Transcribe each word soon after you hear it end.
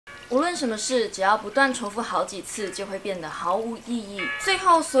无论什么事，只要不断重复好几次，就会变得毫无意义，最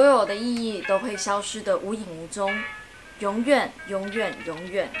后所有的意义都会消失得无影无踪，永远，永远，永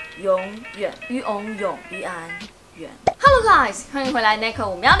远，永远，于永永于安远。Hello guys， 欢迎回来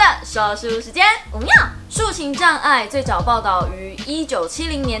NeKo 嗚喵的说书时间，嗚喵。述情障碍最早报道于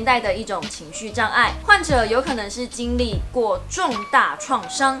1970年代的一种情绪障碍，患者有可能是经历过重大创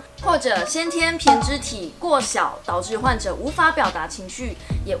伤，或者先天胼胝体过小，导致患者无法表达情绪，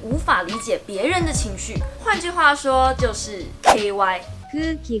也无法理解别人的情绪。换句话说，就是 KY。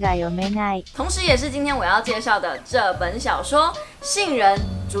同时也是今天我要介绍的这本小说，杏仁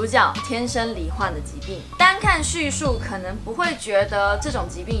主角天生罹患的疾病。单看叙述可能不会觉得这种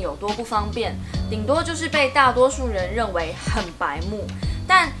疾病有多不方便，顶多就是被大多数人认为很白目。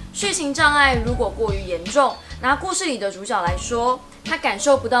但叙情障碍如果过于严重，拿故事里的主角来说，他感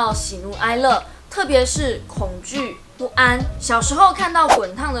受不到喜怒哀乐，特别是恐惧不安。小时候看到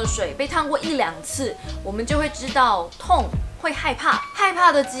滚烫的水被烫过1、2次，我们就会知道痛，会害怕，害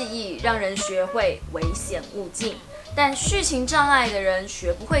怕的记忆让人学会危险勿近。但叙情障碍的人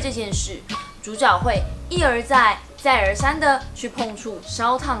学不会这件事，主角会一而再、再而三的去碰触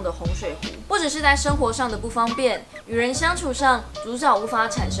烧烫的洪水壶，不只是在生活上的不方便，与人相处上，主角无法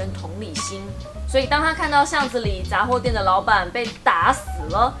产生同理心。所以当他看到巷子里杂货店的老板被打死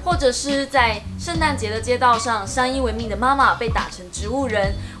了，或者是在圣诞节的街道上相依为命的妈妈被打成植物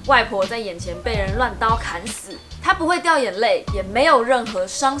人，外婆在眼前被人乱刀砍死，他不会掉眼泪，也没有任何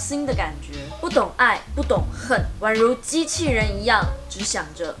伤心的感觉，不懂爱，不懂恨，宛如机器人一样，只想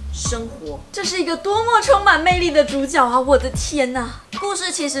着生活。这是一个多么充满魅力的主角啊！我的天哪！故事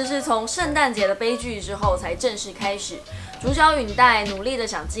其实是从圣诞节的悲剧之后才正式开始。主角允代努力的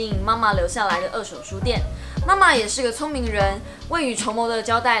想经营妈妈留下来的二手书店，妈妈也是个聪明人，未雨绸缪的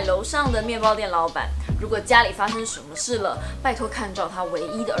交代楼上的面包店老板，如果家里发生什么事了，拜托看照他唯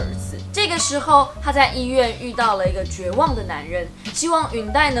一的儿子。这个时候，他在医院遇到了一个绝望的男人，希望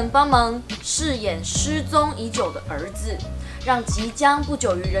允代能帮忙饰演失踪已久的儿子，让即将不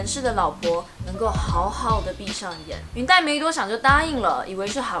久于人世的老婆能够好好的闭上眼。允代没多想就答应了，以为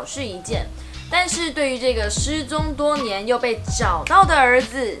是好事一件。但是对于这个失踪多年又被找到的儿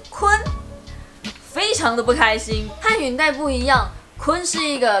子坤，非常的不开心。和允代不一样，坤是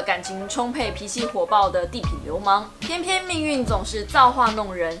一个感情充沛、脾气火爆的地痞流氓，偏偏命运总是造化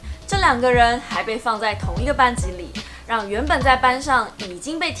弄人。这2个人还被放在同一个班级里，让原本在班上已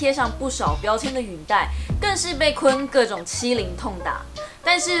经被贴上不少标签的允代，更是被坤各种欺凌痛打。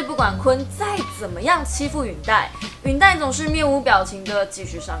但是不管坤再怎么样欺负允代，允代总是面无表情的继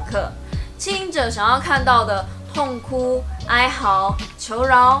续上课。欺凌者想要看到的痛哭、哀嚎、求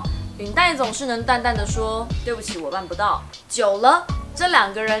饶，允代总是能淡淡的说：“对不起，我办不到。”久了，这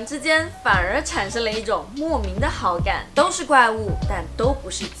2个人之间反而产生了一种莫名的好感。都是怪物，但都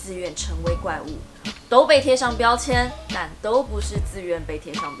不是自愿成为怪物；都被贴上标签，但都不是自愿被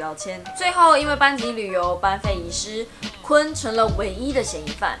贴上标签。最后，因为班级旅游班费遗失，坤成了唯一的嫌疑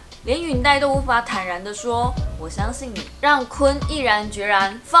犯。连允代都无法坦然地说：“我相信你。”让坤毅然决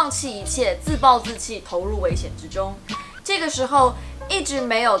然放弃一切，自暴自弃，投入危险之中。这个时候，一直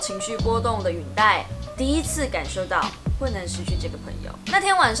没有情绪波动的允代，第一次感受到不能失去这个朋友。那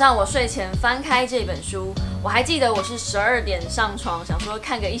天晚上，我睡前翻开这本书，我还记得我是12点上床，想说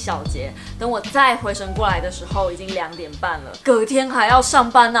看个1小节，等我再回神过来的时候，已经2点半了。隔天还要上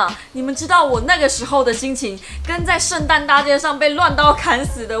班啊！你们知道我那个时候的心情，跟在圣诞大街上被乱刀砍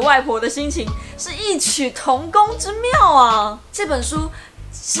死的外婆的心情是异曲同工之妙啊！这本书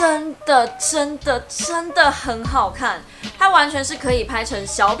真的很好看，它完全是可以拍成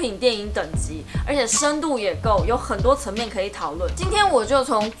小品电影等级，而且深度也够，有很多层面可以讨论。今天我就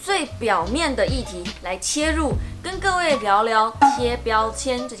从最表面的议题来切入，跟各位聊聊贴标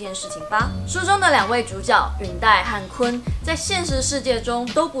签这件事情吧。书中的2位主角允代和坤，在现实世界中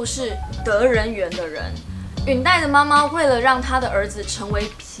都不是得人缘的人。允代的妈妈为了让她的儿子成为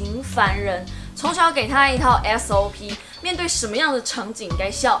平凡人，从小给他一套 SOP， 面对什么样的场景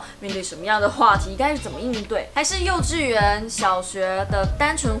该笑，面对什么样的话题该怎么应对，还是幼稚园、小学的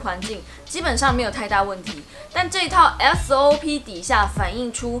单纯环境，基本上没有太大问题。但这套 SOP 底下反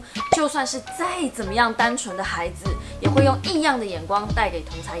映出，就算是再怎么样单纯的孩子，也会用异样的眼光带给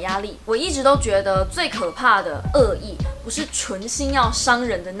同侪压力。我一直都觉得最可怕的恶意，不是存心要伤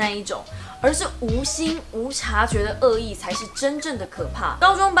人的那一种，而是无心无察觉的恶意才是真正的可怕。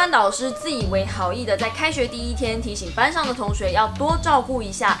高中班导师自以为好意的在开学第1天提醒班上的同学要多照顾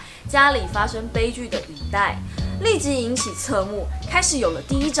一下家里发生悲剧的允代，立即引起侧目，开始有了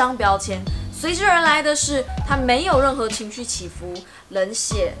第1张标签。随之而来的是，他没有任何情绪起伏，冷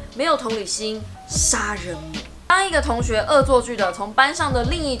血，没有同理心，杀人魔。当一个同学恶作剧的从班上的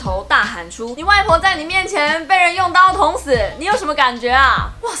另一头大喊出"你外婆在你面前被人用刀捅死"，你有什么感觉啊？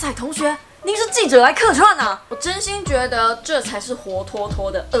哇塞，同学！您是记者来客串啊！我真心觉得这才是活脱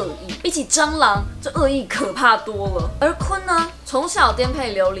脱的恶意，比起蟑螂，这恶意可怕多了。而鲲呢，从小颠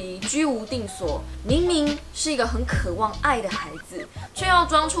沛流离，居无定所，明明是一个很渴望爱的孩子，却要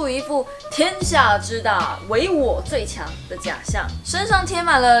装出一副天下之大，唯我最强的假象，身上贴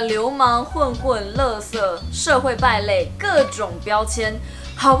满了流氓、混混、垃圾、社会败类各种标签。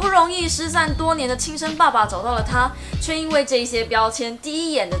好不容易失散多年的亲生爸爸找到了他，却因为这些标签第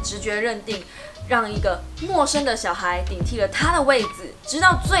一眼的直觉认定，让一个陌生的小孩顶替了他的位置，直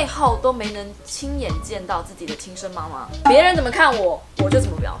到最后都没能亲眼见到自己的亲生妈妈。别人怎么看我，我就怎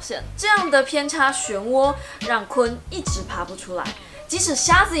么表现。这样的偏差漩涡让鲲一直爬不出来。即使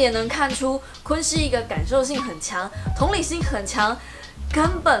瞎子也能看出，鲲是一个感受性很强、同理心很强，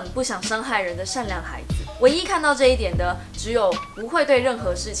根本不想伤害人的善良孩子。唯一看到这一点的，只有不会对任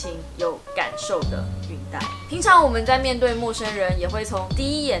何事情有感受的允代。平常我们在面对陌生人，也会从第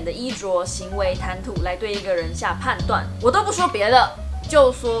一眼的衣着、行为、谈吐来对一个人下判断。我都不说别的，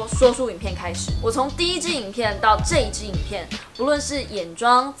就说说书影片开始。我从第一支影片到这一支影片，不论是眼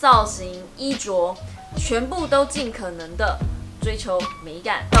妆、造型、衣着，全部都尽可能的追求美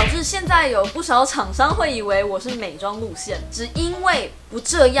感，导致现在有不少厂商会以为我是美妆路线，只因为不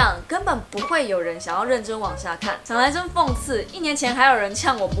这样，根本不会有人想要认真往下看。想来真讽刺，1年前还有人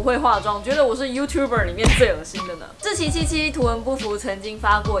呛我不会化妆，觉得我是 YouTuber 里面最恶心的呢。志祺77图文不符曾经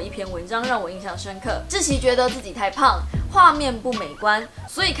发过一篇文章让我印象深刻。志祺觉得自己太胖，画面不美观，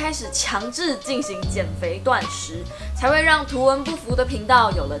所以开始强制进行减肥断食，才会让图文不符的频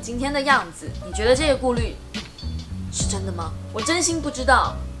道有了今天的样子。你觉得这个顾虑是真的吗？我真心不知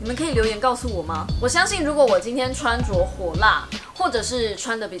道，你们可以留言告诉我吗？我相信，如果我今天穿着火辣，或者是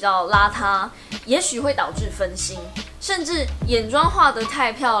穿得比较邋遢，也许会导致分心，甚至眼妆画得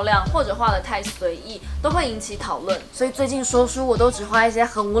太漂亮，或者画得太随意，都会引起讨论。所以最近说书，我都只画一些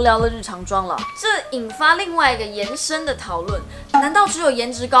很无聊的日常妆了。这引发另外一个延伸的讨论：难道只有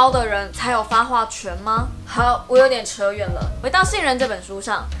颜值高的人才有发话权吗？好，我有点扯远了。回到《杏仁》这本书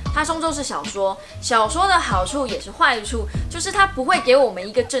上，它终究是小说，小说的好处也是坏处，就是它不会给我们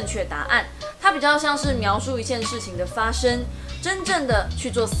一个正确答案，它比较像是描述一件事情的发生，真正的去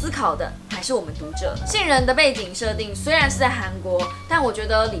做思考的还是我们读者。杏仁的背景设定虽然是在韩国，但我觉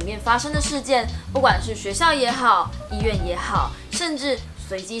得里面发生的事件，不管是学校也好，医院也好，甚至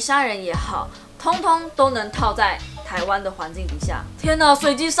随机杀人也好，通通都能套在台湾的环境底下。天哪，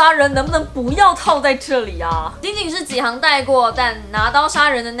随机杀人能不能不要套在这里啊？仅仅是几行带过，但拿刀杀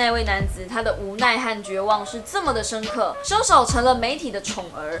人的那位男子，他的无奈和绝望是这么的深刻。凶手成了媒体的宠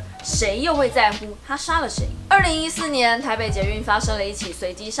儿，谁又会在乎他杀了谁？2014年，台北捷运发生了一起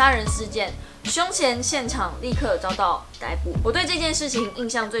随机杀人事件，凶嫌现场立刻遭到逮捕。我对这件事情印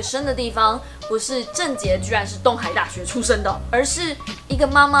象最深的地方，不是郑捷居然是东海大学出身的，而是一个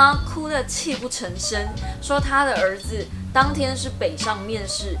妈妈哭得泣不成声，说她的儿子当天是北上面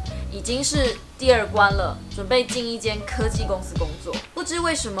试，已经是第2关了，准备进一间科技公司工作。不知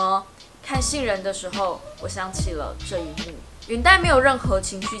为什么，看杏仁的时候，我想起了这一幕。允代没有任何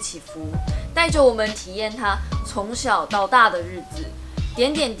情绪起伏，带着我们体验他从小到大的日子，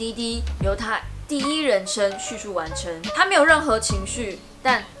点点滴滴由他第一人称叙述完成。他没有任何情绪，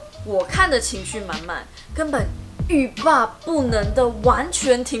但我看的情绪满满，根本欲罢不能的，完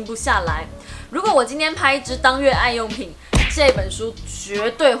全停不下来。如果我今天拍一支当月爱用品，这本书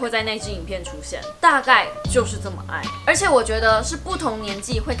绝对会在那支影片出现，大概就是这么爱。而且我觉得是不同年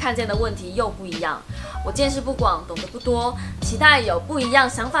纪会看见的问题又不一样。我见识不广，懂得不多，期待有不一样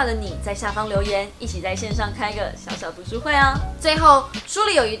想法的你在下方留言，一起在线上开个小小读书会啊！最后，书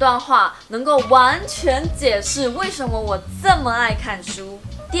里有一段话能够完全解释为什么我这么爱看书。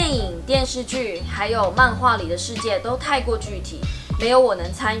电影、电视剧还有漫画里的世界都太过具体，没有我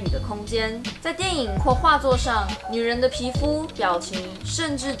能参与的空间。在电影或画作上，女人的皮肤、表情，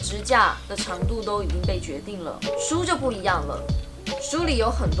甚至指甲的长度都已经被决定了。书就不一样了，书里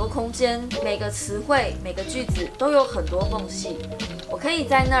有很多空间，每个词汇、每个句子都有很多缝隙。我可以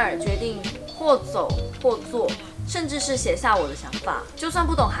在那儿决定或走或坐，甚至是写下我的想法。就算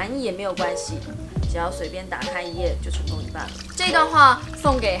不懂含义也没有关系，只要随便打开一页就成功一半了。这段话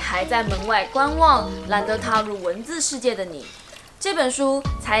送给还在门外观望、懒得踏入文字世界的你。这本书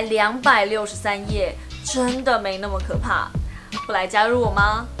才263页，真的没那么可怕。不来加入我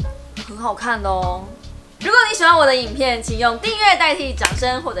吗？很好看的哦。如果你喜欢我的影片，请用订阅代替掌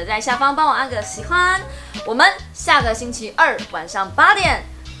声，或者在下方帮我按个喜欢。我们下个星期2晚上8点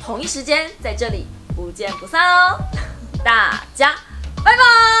同一时间在这里不见不散哦。大家拜拜。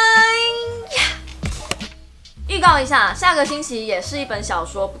预告一下，下个星期也是一本小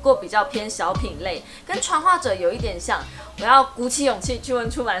说，不过比较偏小品类，跟传话者有一点像。我要鼓起勇气去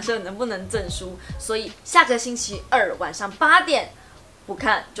问出版社能不能赠书，所以下个星期二晚上8点，不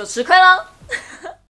看就吃亏了。